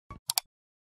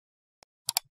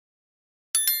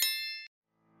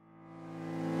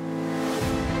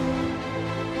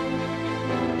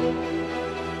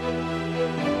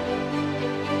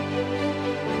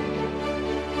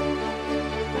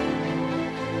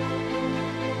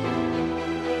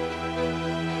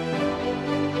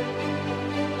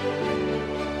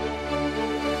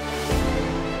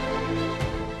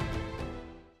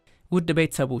ውድ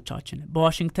ቤተሰቦቻችን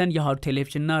በዋሽንግተን የአሃዱ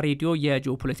ቴሌቪዥንና ሬዲዮ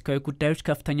የጂኦፖለቲካዊ ጉዳዮች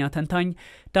ከፍተኛ ተንታኝ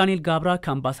ዳንኤል ጋብራ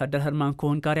ከአምባሳደር ኸርማን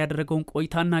ኮሄን ጋር ያደረገውን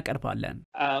ቆይታ እናቀርባለን።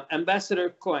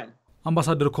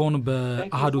 አምባሳደር ኮሄን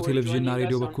በአሃዱ ቴሌቪዥንና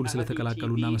ሬዲዮ በኩል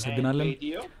ስለተቀላቀሉ እናመሰግናለን።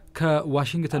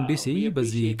 ከዋሽንግተን ዲሲ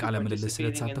በዚህ ቃለ ምልልስ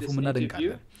ስለተሳተፉ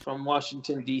እናደንቃለን። From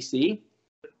Washington DC,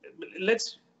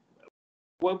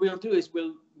 what we'll do is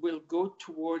we'll go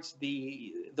towards the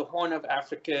Horn of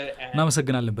Africa and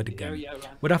እናመሰግናለን በድጋሚ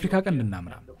ወደ አፍሪካ ቀንድ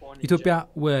እናምራ። ኢትዮጵያ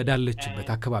ወዳለችበት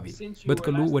አካባቢ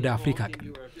በጥቅሉ ወደ አፍሪካ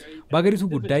ቀንድ በአገሪቱ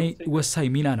ጉዳይ ወሳኝ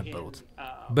ሚና ነበሩት።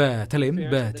 በተለይም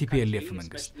በቲፒኤልኤፍ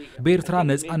መንግስት በኤርትራ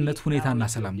ነጻነት ሁኔታና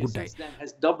ሰላም ጉዳይ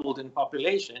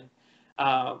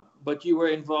but you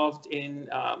were involved in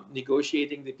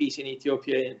negotiating the peace in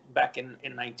Ethiopia back in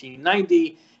 1990.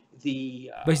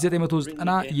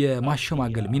 በ1990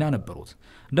 የማሸማገል ሚና ነበሩት።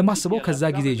 እንደማስበው ከዛ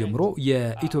ጊዜ ጀምሮ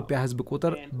የኢትዮጵያ ህዝብ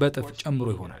ቁጥር በጥፍ ጨምሮ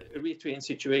ይሆናል።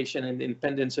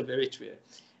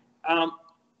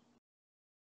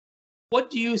 What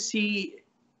do you see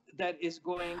that is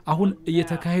going አሁን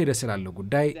እየተካሄደ ስላለው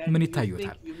ጉዳይ ምን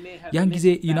ይታዩታል? ያን ጊዜ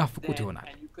ይናፍቁት ይሆናል።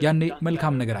 ያኔ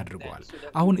መልካም ነገር አድርገዋል።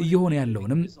 አሁን እየሆነ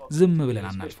ያለውንም ዝም ብለን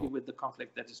አናልፈው።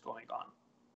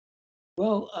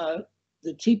 Well,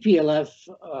 the TPLF,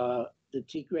 the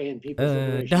Tigrayan People's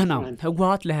Liberation ደህና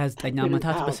ሕውሓት ለ29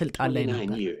 ዓመታት በስልጣን ላይ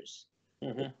ነበር።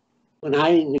 When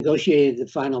I negotiated the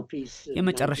final peace,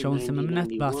 የመጨረሻውን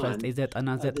ስምምነት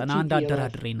በ1999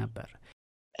 አደራድሬ ነበር።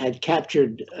 had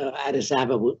captured Addis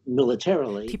Ababa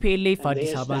militarily. TPLF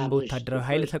አዲስ አበባን በወታደራዊ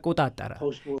ኃይል ተቆጣጠረ።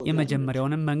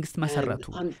 የመጀመሪያውንም መንግስት መሰረቱ።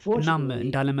 እናም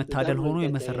እንዳለመታደል ሆኖ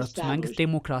የመሰረቱት መንግስት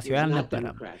ዴሞክራሲያዊ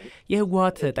አልነበረም።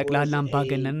 የሕውሓት ጠቅላላ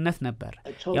አምባገነንነት ነበር።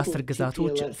 የ10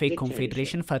 ግዛቶች ፌክ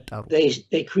ኮንፌዴሬሽን ፈጠሩ።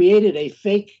 They created a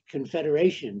fake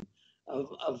confederation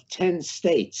of 10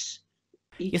 states.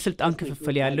 የስልጣን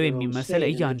ክፍፍል ያለው የሚመስል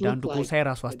እያንዳንዱ ጎሳ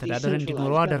የራሱ አስተዳደር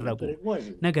እንዲኖረው አደረጉ።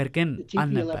 ነገር ግን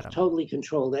አልነበረም።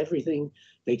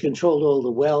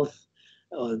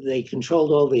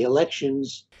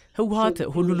 ሕውሓት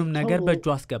ሁሉንም ነገር በእጁ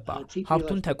አስገባ።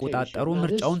 ሀብቱን ተቆጣጠሩ፣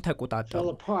 ምርጫውን ተቆጣጠሩ።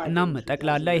 እናም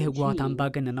ጠቅላላ የሕውሓት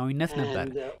አምባገነናዊነት ነበር።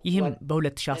 ይህም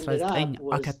በ2019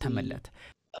 አከተመለት።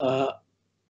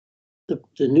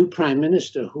 The new prime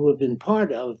minister who had been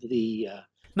part of the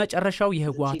መጨረሻው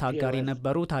የሕውሓት አጋር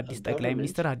የነበሩት አዲስ ጠቅላይ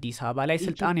ሚኒስትር አዲስ አበባ ላይ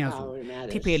ስልጣን ያዙ።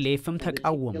 ቲፒኤልኤፍም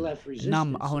ተቃወሙ። እናም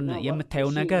አሁን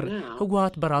የምታየው ነገር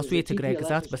ሕውሓት በራሱ የትግራይ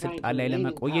ግዛት በስልጣን ላይ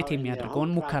ለመቆየት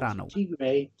የሚያደርገውን ሙከራ ነው።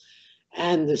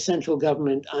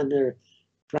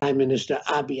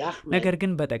 ነገር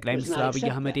ግን በጠቅላይ ሚኒስትር አብይ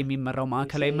አህመድ የሚመራው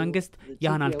ማዕከላዊ መንግስት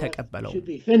ያን አልተቀበለው።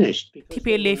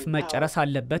 ቲፒኤልኤፍ መጨረስ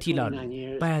አለበት ይላሉ።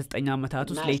 በ29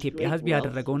 ዓመታት ውስጥ ለኢትዮጵያ ህዝብ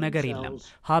ያደረገው ነገር የለም።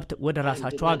 ሀብት ወደ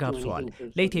ራሳቸው አጋብሰዋል።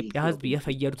 ለኢትዮጵያ ህዝብ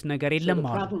የፈየዱት ነገር የለም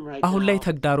አሉ። አሁን ላይ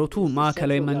ተግዳሮቱ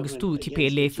ማዕከላዊ መንግስቱ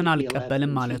ቲፒኤልኤፍን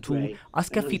አልቀበልም ማለቱ፣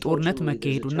 አስከፊ ጦርነት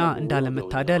መካሄዱና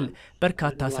እንዳለመታደል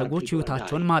በርካታ ሰዎች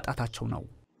ህይወታቸውን ማጣታቸው ነው።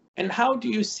 And how do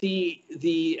you see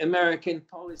the American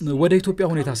policy? ወደ ኢትዮጵያ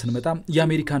ሁኔታ ስንመጣ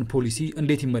የአሜሪካን ፖሊሲ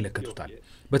እንዴት ይመለከቱታል?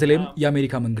 በተለይም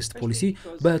የአሜሪካ መንግስት ፖሊሲ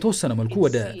በተወሰነ መልኩ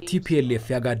ወደ ቲፒኤልኤፍ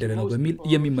ያጋደለ ነው በሚል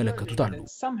የሚመለከቱት አሉ።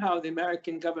 Somehow the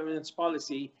American government's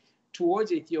policy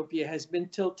towards Ethiopia has been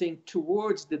tilting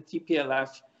towards the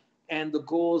TPLF and the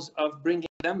goals of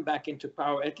bringing them back into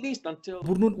power, at least until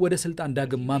ቡድኑን ወደ ስልጣን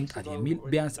ዳግም ማምጣት የሚል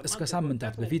ቢያንስ እስከ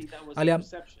ሳምንታት በፊት አሊያም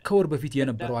ከወር በፊት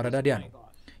የነበረው አረዳዲያ ነው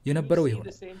የነበረው። ይሆን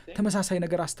ተመሳሳይ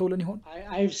ነገር አስተውለን ይሆን?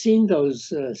 I've seen those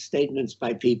statements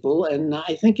by people and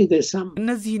I think there's some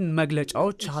እነዚህን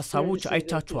መግለጫዎች ሐሳቦች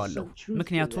አይቻቸዋለሁ።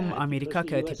 ምክንያቱም አሜሪካ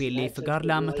ከቲፒኤልኤፍ ጋር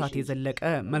ለዓመታት የዘለቀ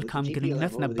መልካም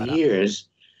ግንኙነት ነበር።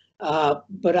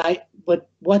 But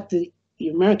what the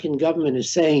American government is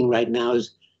saying right now is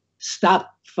stop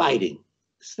fighting.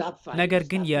 ነገር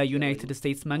ግን የዩናይትድ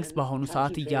ስቴትስ መንግስት በአሁኑ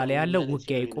ሰዓት እያለ ያለው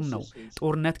ውጊያ ይቁም ነው።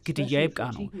 ጦርነት ግድያ ይብቃ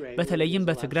ነው። በተለይም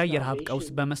በትግራይ የረሃብ ቀውስ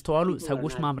በመስተዋሉ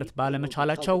ሰዎች ማምረት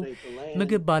ባለመቻላቸው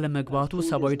ምግብ ባለመግባቱ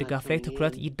ሰብአዊ ድጋፍ ላይ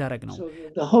ትኩረት ይደረግ ነው።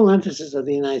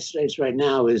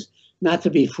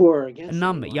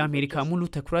 እናም የአሜሪካ ሙሉ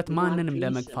ትኩረት ማንንም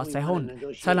ለመግፋት ሳይሆን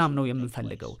ሰላም ነው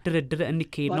የምንፈልገው፣ ድርድር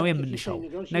እንዲካሄድ ነው የምንሻው።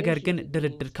 ነገር ግን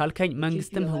ድርድር ካልከኝ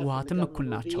መንግስትም ሕውሓትም እኩል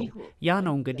ናቸው። ያ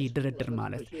ነው እንግዲህ ድርድር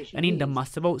ማለት። እኔ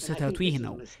እንደማስበው ስህተቱ ይህ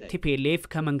ነው። ቲፒኤልኤፍ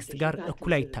ከመንግስት ጋር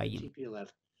እኩል አይታይም።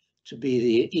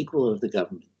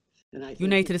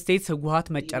 ዩናይትድ ስቴትስ ሕውሓት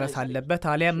መጨረስ አለበት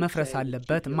አሊያ መፍረስ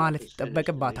አለበት ማለት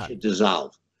ይጠበቅባታል።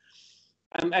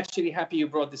 I'm actually happy you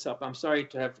brought this up. I'm sorry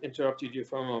to have interrupted you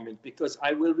for a moment because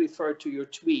I will refer to your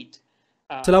tweet.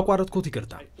 ስላቋረጥኩት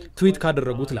ይቅርታ። ትዊት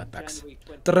ካደረጉት ላጣክስ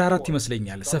ጥር 4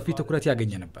 ይመስለኛል ሰፊ ትኩረት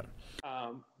ያገኘ ነበር።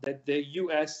 That the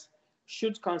US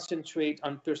should concentrate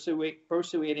on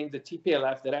persuading the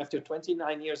TPLF that after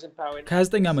 29 years in power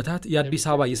ከ9 ዓመታት የአዲስ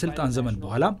አበባ የስልጣን ዘመን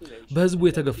በኋላ በህዝቡ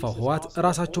የተገፋው ሕውሓት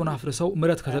ራሳቸውን አፍርሰው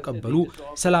ምረት ከተቀበሉ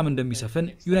ሰላም እንደሚሰፍን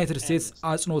ዩናይትድ ስቴትስ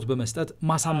አጽንኦት በመስጠት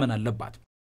ማሳመን አለባት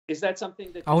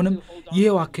አሁንም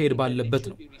ይሄው አካሄድ ባለበት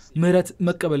ነው ምረት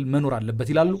መቀበል መኖር አለበት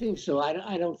ይላሉ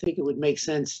I don't think it would make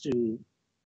sense to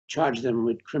charge them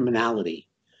with criminality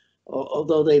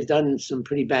although they've done some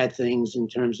pretty bad things in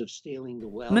terms of stealing the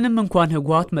wealth ምንም እንኳን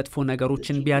ሕውሓት መጥፎ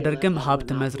ነገሮችን ቢያደርግም ሀብት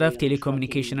መዝረፍ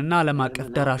ቴሌኮሙኒኬሽን እና ዓለም አቀፍ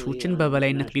ደራሾችን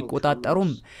በበላይነት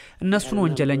ቢቆጣጠሩም እነሱን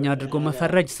ወንጀለኛ አድርጎ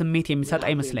መፈረጅ ስሜት የሚሰጥ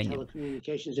አይመስለኝም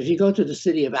If you go to the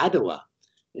city of Adwa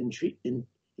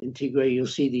in Tigray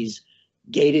you'll see these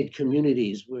gated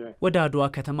communities where ወደ አድዋ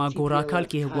ከተማ ጎራ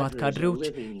ካልክ የሕውሓት ካድሬዎች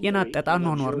የናጠጣ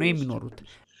ኗኗር ነው የሚኖሩት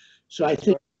So I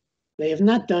think they have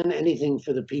not done anything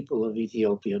for the people of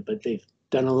Ethiopia but they've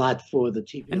done a lot for the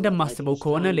TPLF እንደማስበው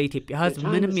ከሆነ ለኢትዮጵያ ሕዝብ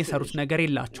ምንም የሰሩት ነገር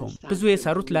የላቸውም ብዙ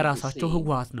የሰሩት ለራሳቸው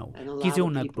ሕውሓት ነው ጊዜው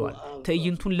ነግዷል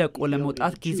ትዕይንቱን ለቆ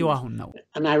ለመውጣት ጊዜው አሁን ነው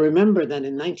And I remember that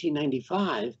in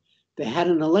 1995 they had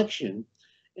an election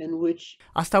in which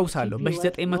አስታውሳለሁ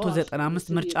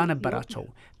በ1995 ምርጫ ነበራቸው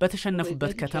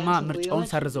በተሸነፉበት ከተማ ምርጫውን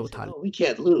ሰርዘውታል we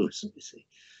can't lose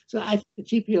so I think the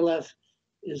TPLF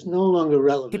is no longer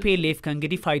relevant TPLF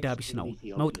ከእንግዲህ ፋይዳ ቢስ ነው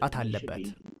መውጣት አለበት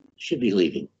should be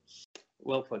leaving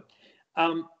well put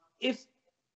if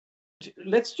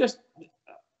let's just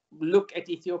look at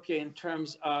Ethiopia in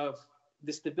terms of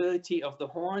the stability of the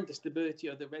Horn the stability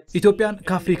of the Red Sea ኢትዮጵያን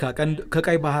ከአፍሪካ ቀንድ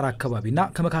ከቀይ ባህር አካባቢና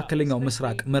ከመካከለኛው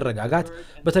ምስራቅ መረጋጋት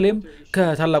በተለይም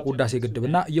ከታላቁ ህዳሴ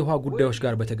ግድብና የውሃ ጉዳዮች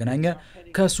ጋር በተገናኘ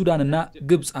ከሱዳንና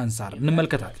ግብጽ አንፃር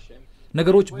እንመልከታት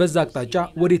ነገሮች በዛ አቅጣጫ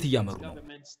ወዴት እያመሩ ነው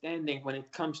standing when it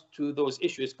comes to those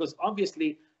issues because obviously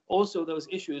also those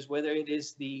issues whether it is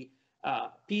the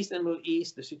peace in the Middle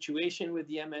East the situation with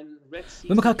Yemen Red Sea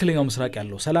በመካከለኛው ምስራቅ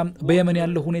ያለው ሰላም በየመን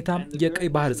ያለው ሁኔታ የቀይ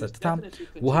ባህር ጸጥታ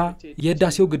ውሃ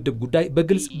የህዳሴው ግድብ ጉዳይ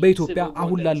በግልጽ በኢትዮጵያ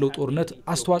አሁን ላለው ጦርነት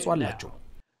አስተዋጽኦ አላቸው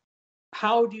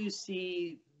how do you see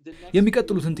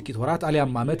የሚቀጥሉትን ጥቂት ወራት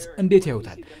አሊያም ዓመት እንዴት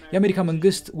ያዩታል የአሜሪካ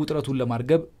መንግስት ውጥረቱን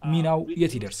ለማርገብ ሚናው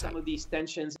የት ይደርሳል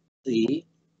the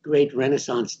great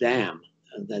Renaissance Dam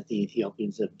that the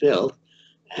Ethiopians have built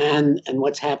and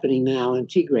what's happening now in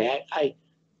Tigray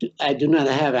I do not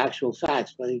have actual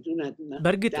facts but I do not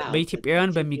በርግጥ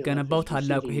በኢትዮጵያውያን በሚገነባው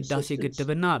ታላቁ ህዳሴ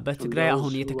ግድብና በትግራይ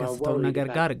አሁን የተከሰተው ነገር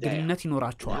ጋር ግንኙነት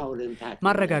ይኖራቸዋል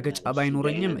ማረጋገጫ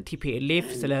ባይኖርኝም TPLF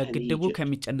ስለ ግድቡ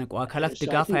ከሚጨነቁ አካላት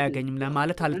ድጋፍ አያገኝም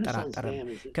ለማለት አልጠራጠርም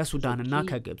ከሱዳንና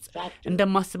ከግብጽ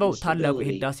እንደማስበው ታላቁ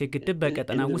ህዳሴ ግድብ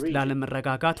በቀጠናው ውስጥ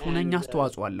ላለመረጋጋት ሁነኛ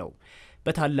አስተዋጽኦ አለው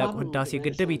በታላቁ ህዳሴ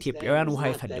ግድብ ኢትዮጵያውያን ውሃ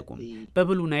አይፈልጉም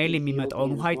በብሉ ናይል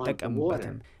የሚመጣውን ውሃ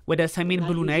አይጠቀሙበትም ወደ ሰሜን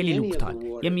ብሉ ናይል ይልኩታል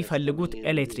የሚፈልጉት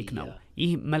ኤሌክትሪክ ነው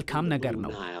ይህ መልካም ነገር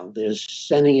ነው they're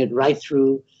sending it right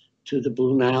through to the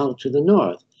Blue Nile to the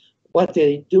north what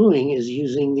they're doing is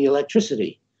using the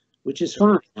electricity which is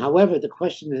fine however the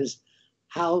question is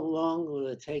how long will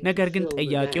it take ነገር ግን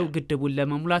ጥያቄው ግድቡን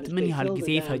ለመሙላት ምን ያህል ጊዜ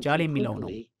ይፈጃል የሚለው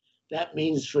ነው that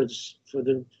means for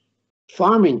the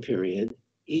farming period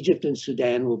Egypt and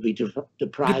Sudan will be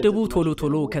deprived ግድቡ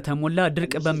ቶሎ ከተሞላ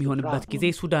ድርቅ በሚሆንበት ጊዜ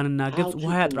ሱዳንና ግብጽ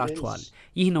ውሃ ያጥራቸዋል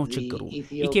ይህ ነው ችግሩ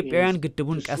ኢትዮጵያውያን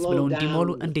ግድቡን ቀስ ብለው እንዲሞሉ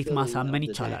እንዴት ማሳመን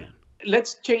ይቻላል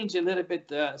let's change a little bit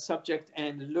the subject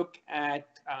and look at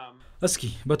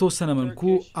እስኪ በተወሰነ መልኩ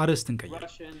አርዕስት እንቀይር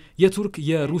የቱርክ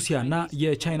የሩሲያና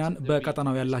የቻይናን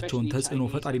በቀጠናው ያላቸውን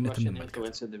ተጽዕኖ ፈጣሪነት እንመልከት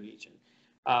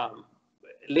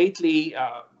lately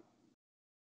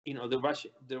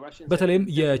በተለይም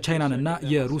የቻይናንና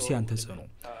የሩሲያን ተጽዕኖ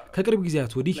ከቅርብ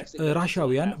ጊዜያት ወዲህ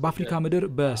ራሻውያን በአፍሪካ ምድር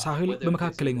በሳህል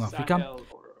በመካከለኛው አፍሪካ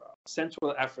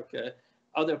Central Africa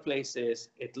other places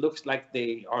it looks like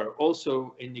they are also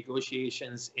in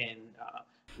negotiations in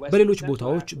በሌሎች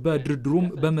ቦታዎች በድርድሩም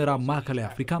በምዕራብ ማዕከላዊ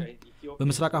አፍሪካ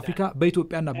በምስራቅ አፍሪካ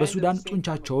በኢትዮጵያና በሱዳን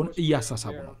ጡንቻቸውን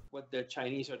እያሳሳቡ ነው what the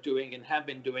Chinese are doing and have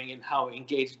been doing and how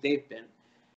engaged they've been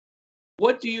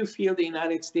What do you feel the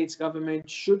United States government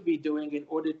should be doing in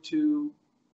order to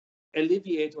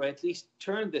alleviate or at least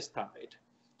turn this tide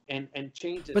and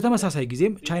change it? በተመሳሳይ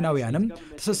ጊዜም ቻይናውያንም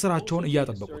ተሰስራቸውን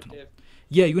እያጠበቁት ነው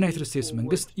የዩናይትድ ስቴትስ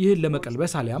መንግስት ይህን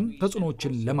ለመቀልበስ አሊያም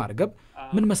ተጽዕኖዎችን ለማርገብ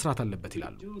ምን መስራት አለበት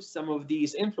ይላሉ some of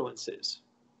these influences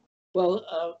well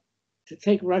to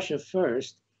take Russia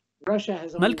first Russia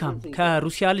has መልካም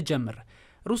ከሩሲያ ልጀምር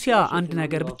ሩሲያ አንድ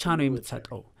ነገር ብቻ ነው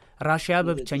የምትሰጠው ራሽያ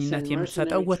በብቸኝነት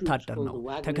የምትሰጠው ወታደር ነው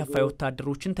ተከፋይ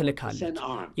ወታደሮችን ትልካለች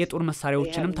የጦር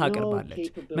መሳሪያዎችንም ታቀርባለች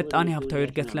ምጣኔ ሀብታዊ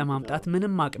እድገት ለማምጣት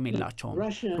ምንም አቅም የላቸውም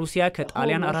ሩሲያ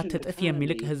ከጣሊያን 4 እጥፍ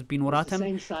የሚልቅ ህዝብ ቢኖራትም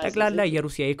ጠቅላላ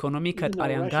የሩሲያ ኢኮኖሚ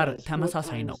ከጣሊያን ጋር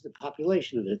ተመሳሳይ ነው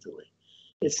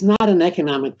It's not an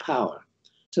economic power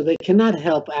So they cannot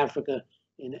help Africa.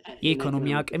 የኢኮኖሚ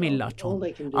አቅም የላቸውም።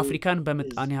 አፍሪካን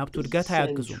በመጣኔ ሀብት እድገት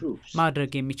አያግዙም።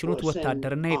 ማድረግ የሚችሉት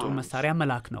ወታደርና የጦር መሳሪያ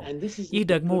መላክ ነው። ይህ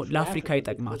ደግሞ ለአፍሪካ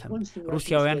አይጠቅማትም።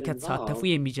 ሩሲያውያን ከተሳተፉ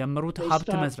የሚጀምሩት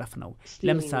ሀብት መዝረፍ ነው።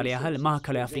 ለምሳሌ ያህል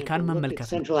ማዕከላዊ አፍሪካን መመልከት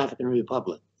ነው።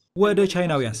 ወደ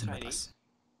ቻይናውያን ስንመጣስ?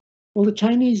 Well, the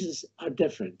Chinese are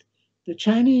different. The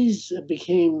Chinese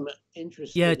became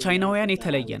interested. የቻይናውያን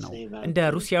የተለየ ነው። እንደ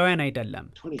ሩሲያውያን አይደለም።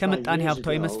 ከመጣኔ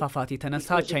ሀብታዊ መስፋፋት የተነሳ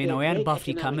ቻይናውያን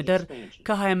በአፍሪካ ምድር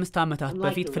ከ25 ዓመታት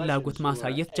በፊት ፍላጎት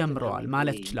ማሳየት ጀምረዋል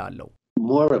ማለት ይችላል።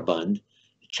 Moribund.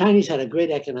 Chinese had a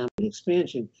great economic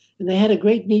expansion and they had a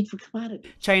great need for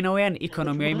commodities. ቻይናውያን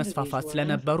ኢኮኖሚያዊ መስፋፋት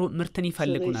ስለነበሩ ምርትን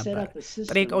ይፈልጉ ነበር።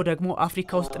 ጥሬ ዕቃው ደግሞ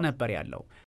አፍሪካ ውስጥ ነበር ያለው።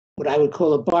 What I would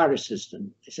call a barter system.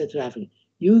 They said to Africa,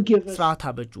 ስርዓት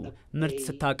አበጁ። ምርት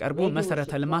ስታቀርቡ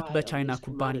መሰረተ ልማት በቻይና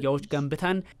ኩባንያዎች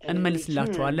ገንብተን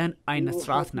እንመልስላቸዋለን አይነት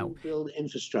ስርዓት ነው።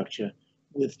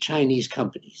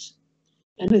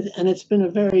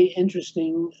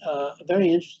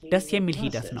 ደስ የሚል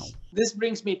ሂደት ነው። This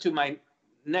brings me to my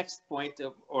next point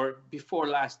or before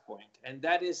last point, and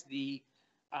that is the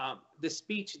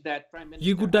speech that Prime Minister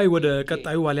ይህ ጉዳይ ወደ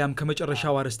ቀጣዩ አሊያም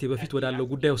ከመጨረሻው አርስቴ በፊት ወዳለው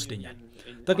ጉዳይ ወስደኛል።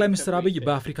 ጠቅላይ ሚኒስትር አብይ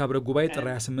በአፍሪካ ህብረት ጉባኤ ጥር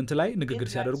 28 ላይ ንግግር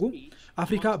ሲያደርጉ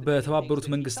አፍሪካ በተባበሩት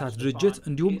መንግስታት ድርጅት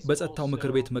እንዲሁም በጸጥታው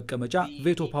ምክር ቤት መቀመጫ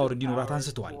ቬቶ ፓወር እንዲኖራት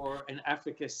አንስተዋል።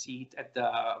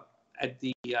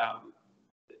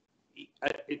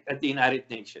 at the United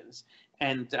Nations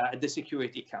and the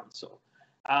Security Council.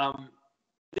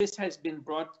 This has been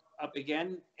brought up again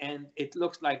and it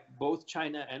looks like both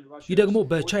China and Russia. ይህ ደግሞ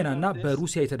በቻይናና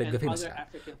በሩሲያ የተደገፈ ይመስላል።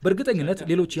 በእርግጠኝነት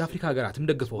ሌሎች የአፍሪካ ሀገራትም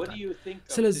ደግፈውታል።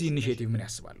 ስለዚህ ኢኒሺዬቲቭ ምን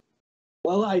ያስባሉ?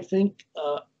 Well, I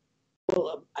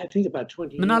think about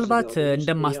 20 ምናልባት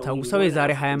እንደማስታውሰው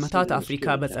የዛሬ 20 ዓመታት አፍሪካ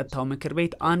በጸጥታው ምክር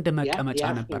ቤት አንድ መቀመጫ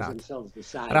ነበራት።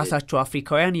 ራሳቸው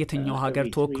አፍሪካውያን የትኛው ሀገር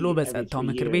ተወክሎ በጸጥታው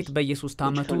ምክር ቤት በየ3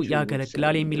 ዓመቱ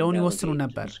ያገለግላል የሚለውን ይወስኑ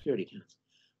ነበር።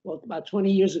 Well, about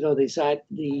 20 years ago they said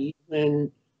the UN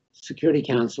Security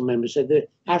Council members said that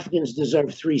Africans deserve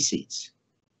 3 seats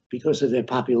because of their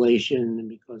population and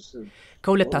because of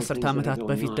ከሁለት አስርተ ዓመታት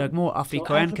በፊት ደግሞ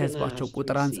አፍሪካውያን ከህዝባቸው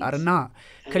ቁጥር አንፃርና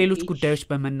ከሌሎች ጉዳዮች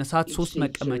በመነሳት 3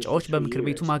 መቀመጫዎች በምክር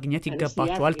ቤቱ ማግኘት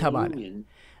ይገባቸዋል ተባለ።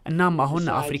 እናም አሁን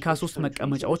አፍሪካ 3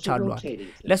 መቀመጫዎች አሏት።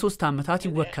 ለ3 ዓመታት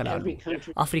ይወከላሉ።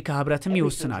 አፍሪካ ህብረትም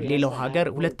ይወስናል። ሌላው ሀገር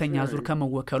ሁለተኛ ዙር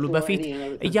ከመወከሉ በፊት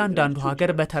እያንዳንዱ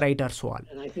ሀገር በተራይ ደርሰዋል።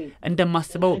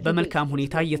 እንደማስበው በመልካም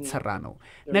ሁኔታ እየተሰራ ነው።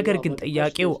 ነገር ግን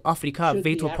ጥያቄው አፍሪካ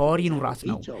ቬቶ ፓወር ይኑራት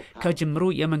ነው። ከጅምሩ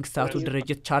የመንግስታቱ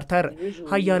ድርጅት ቻርተር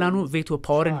ሀያላኑ ቬቶ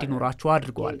ፓወር እንዲኖራቸው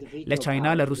አድርጓል።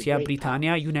 ለቻይና፣ ለሩሲያ፣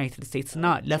 ብሪታንያ፣ ዩናይትድ ስቴትስ እና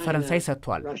ለፈረንሳይ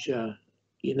ሰጥቷል።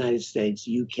 United States,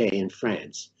 UK and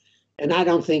France. And I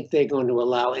don't think they're going to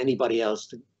allow anybody else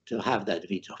to have that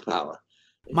veto power.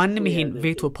 ማንም ይሄን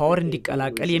ቬቶ ፓወር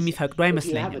እንዲቀላቀል የሚፈቅዱ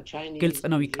አይመስለኝም። ግልጽ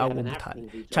ነው፣ ይቃወሙታል።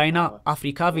 ቻይና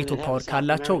አፍሪካ ቬቶ ፓወር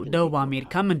ካላቸው ደቡብ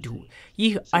አሜሪካም እንዲሁ።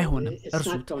 ይህ አይሆንም፣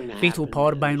 እርሱት። ቬቶ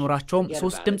ፓወር ባይኖራቸውም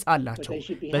 3 ድምጽ አላቸው።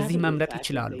 በዚህ መምረጥ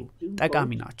ይችላሉ።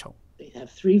 ጠቃሚ ናቸው። They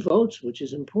have 3 votes, which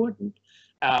is important.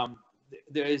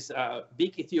 There is a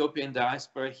big Ethiopian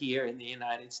diaspora here in the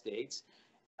United States.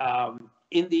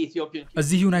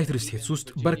 እዚህ ዩናይትድ ስቴትስ ውስጥ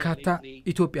በርካታ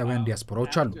ኢትዮጵያውያን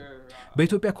ዲያስፖራዎች አሉ።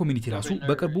 በኢትዮጵያ ኮሚኒቲ ራሱ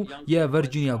በቅርቡ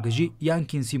የቨርጂኒያው ገዢ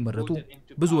ያንኪን ሲመረጡ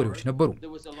ብዙ ወሬዎች ነበሩ።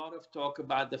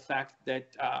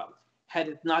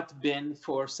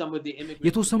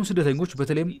 የተወሰኑ ስደተኞች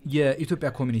በተለይም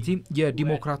የኢትዮጵያ ኮሚኒቲ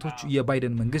የዲሞክራቶች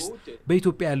የባይደን መንግስት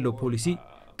በኢትዮጵያ ያለው ፖሊሲ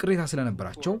ቅሬታ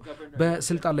ስለነበራቸው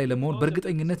በስልጣን ላይ ለመሆን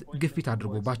በእርግጠኝነት ግፊት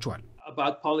አድርጎባቸዋል።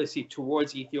 About policy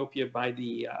towards Ethiopia by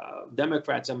the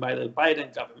Democrats and by the Biden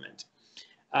government,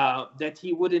 that he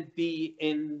wouldn't be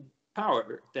in power,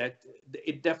 that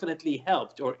it definitely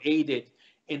helped or aided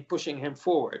in pushing him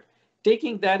forward.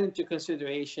 Taking that into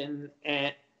consideration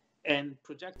and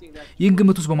projecting that ይህን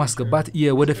ግምት ውስጥ በማስገባት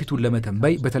የወደፊቱን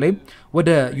ለመተንበይ በተለይም ወደ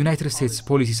ዩናይትድ ስቴትስ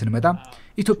ፖሊሲ ስንመጣ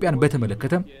ኢትዮጵያን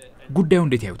በተመለከተ ጉዳዩ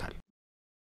እንዴት ያዩታል?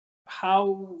 How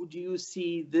do you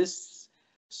see this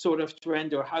sort of trend,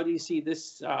 or how do you see this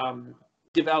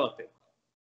developing?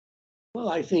 Well,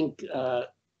 I think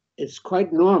it's quite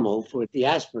normal for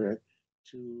diaspora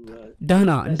to ዳና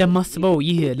እንደማስበው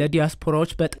ይህ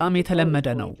ለዲያስፖራዎች በጣም የተለመደ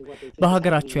ነው።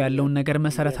 በሀገራቸው ያለውን ነገር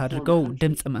መሰረት አድርገው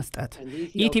ድምጽ መስጠት።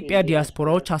 የኢትዮጵያ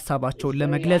ዲያስፖራዎች ሐሳባቸውን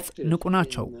ለመግለጽ ንቁ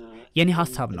ናቸው። የኔ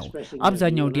ሐሳብ ነው።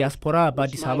 አብዛኛው ዲያስፖራ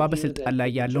በአዲስ አበባ በስልጣን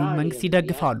ላይ ያለውን መንግስት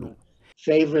ይደግፋሉ።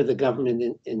 Favor the government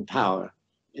in power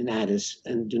in Addis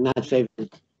and do not favor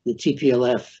the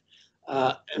TPLF.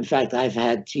 In fact, I've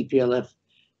had TPLF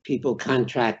people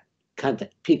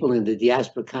people in the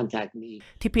diaspora contact me.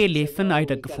 ቲፒኤልኤፍን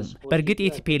አይደግፉም። በእርግጥ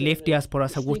የቲፒኤልኤፍ ዲያስፖራ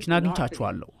ሰዎችን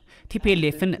አግኝቻቸዋለሁ።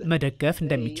 ቲፒኤልኤፍን መደገፍ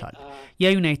እንደሚቻል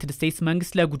የዩናይትድ ስቴትስ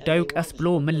መንግስት ለጉዳዩ ቀስ ብሎ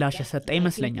ምላሽ የሰጠ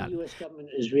ይመስለኛል።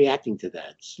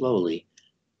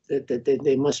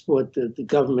 They must put the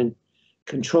government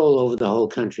control over the whole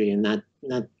country and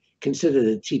not consider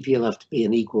the TPLF to be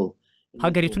an equal.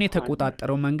 ሀገሪቱን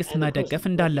የተቆጣጠረው መንግስት መደገፍ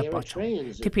እንዳለባቸው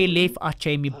ቲፒኤልኤፍ አቻ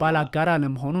የሚባል አጋር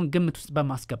አለመሆኑን ግምት ውስጥ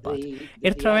በማስገባት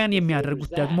ኤርትራውያን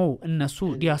የሚያደርጉት ደግሞ እነሱ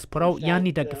ዲያስፖራው ያን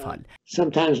ይደግፋል።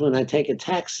 Sometimes when I take a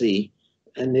taxi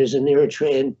and there's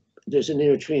an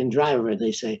Eritrean driver,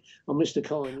 they say, "Oh, Mr.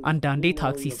 Cohen." አንዳንዴ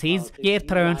ታክሲ ሲይዝ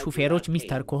የኤርትራውያን ሹፌሮች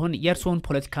ሚስተር ኮሄን የእርሶን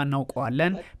ፖለቲካ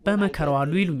እናውቀዋለን በመከራው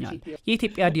አሉ ይሉኛል።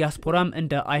 የኢትዮጵያ ዲያስፖራም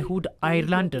እንደ አይሁድ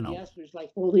አይርላንድ ነው።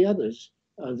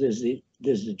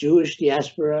 There's the Jewish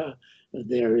diaspora,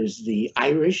 there is the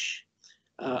Irish.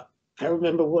 I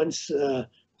remember once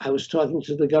I was talking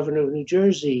to the governor of New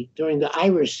Jersey during the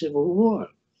Irish Civil War.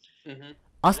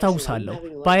 አስታውሳለሁ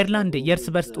በአይርላንድ የእርስ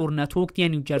በርስ ጦርነት ወቅት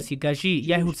የኒው ጀርሲ ገዢ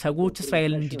የአይሁድ ሰዎች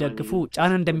እስራኤልን እንዲደግፉ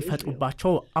ጫና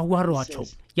እንደሚፈጥሩባቸው አዋሯቸው።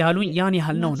 ያሉኝ ያን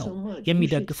ያህል ነው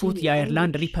የሚደግፉት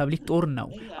የአይርላንድ ሪፐብሊክ ጦር ነው።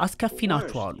 አስከፊ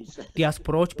ናቸው አሉ።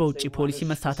 ዲያስፖራዎች በውጪ ፖሊሲ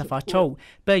መሳተፋቸው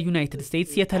በዩናይትድ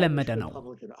ስቴትስ የተለመደ ነው።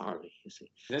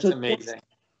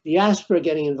 Diaspora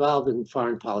getting involved in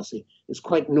foreign policy is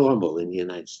quite normal in the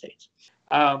United States.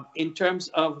 In terms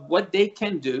of what they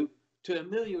can do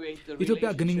ኢትዮጵያ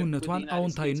ግንኙነቷን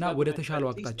አዎንታዊና ወደ ተሻለው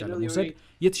አቅጣጫ ለመውሰድ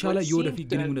የተሻለ የወደፊት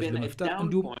ግንኙነት ለመፍጠር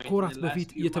እንዲሁም ከወራት በፊት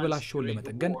የተበላሸውን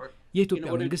ለመጠገን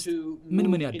የኢትዮጵያ መንግስት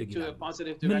ምን ያደርግ ይላል?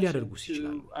 ምን ሊያደርጉስ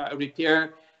ይችላል?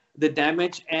 The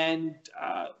damage and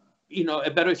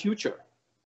a better future.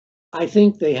 I think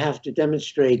they have to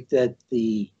demonstrate that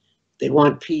they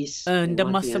want peace.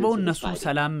 እንደማስበው እነሱ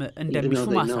ሰላም እንደሚሹ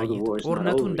ማሳየት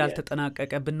ጦርነቱ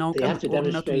እንዳልተጠናቀቀ ብናውቅም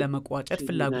ጦርነቱን ለመቋጨት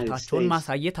ፍላጎታቸውን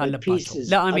ማሳየት አለባቸው።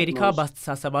 ለአሜሪካ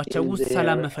በአስተሳሰባቸው ውስጥ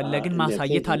ሰላም መፈለግን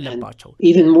ማሳየት አለባቸው።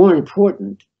 Even more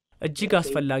important, እጅግ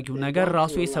አስፈላጊው ነገር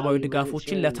ራሱ የሰብአዊ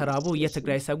ድጋፎችን ለተራቡ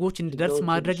የትግራይ ሰዎች እንዲደርስ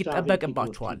ማድረግ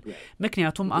ይጠበቅባቸዋል።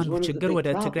 ምክንያቱም አንዱ ችግር ወደ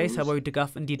ትግራይ ሰብአዊ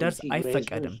ድጋፍ እንዲደርስ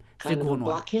አይፈቀድም፣ ዝግ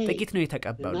ሆኗል፣ ጥቂት ነው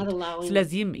የተቀበሉት።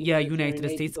 ስለዚህም የዩናይትድ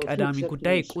ስቴትስ ቀዳሚ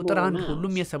ጉዳይ ቁጥር 1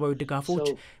 ሁሉም የሰብአዊ ድጋፎች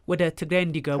ወደ ትግራይ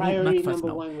እንዲገቡ መክፈት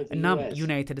ነው። እናም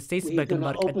ዩናይትድ ስቴትስ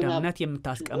በግንባር ቀደምትነት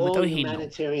የምታስቀምጠው ይሄን ነው።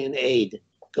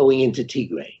 going into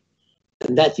Tigray,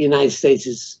 and that the United States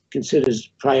considers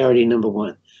priority number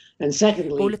 1.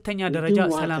 በሁለተኛ ደረጃ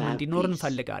ሰላም እንዲኖር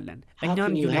እንፈልጋለን።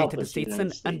 እኛን ዩናይትድ ስቴትስን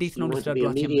እንዴት ነው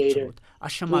ልትረዷት የምትችሉት?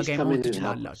 አሸማጋይ መሆን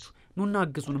ትችላላችሁ። ኑና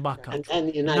አግዙን ባካችሁ።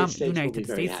 እናም ዩናይትድ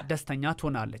ስቴትስ ደስተኛ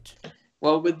ትሆናለች።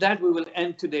 Well, with that, we will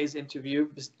end today's interview.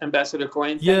 Ambassador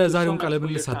Cohen, የዛሬውን ቃለ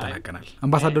ምልልስ አጠናቀናል።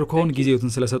 አምባሳደር ኮሄን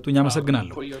ጊዜዎትን ስለሰጡኝ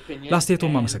አመሰግናለሁ።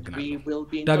 ላስቴቶም አመሰግናለሁ።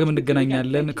 ዳግም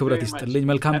እንገናኛለን። ክብረት ይስጥልኝ።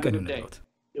 መልካም ቀን ይሁንልዎት።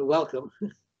 You're welcome.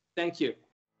 Thank you.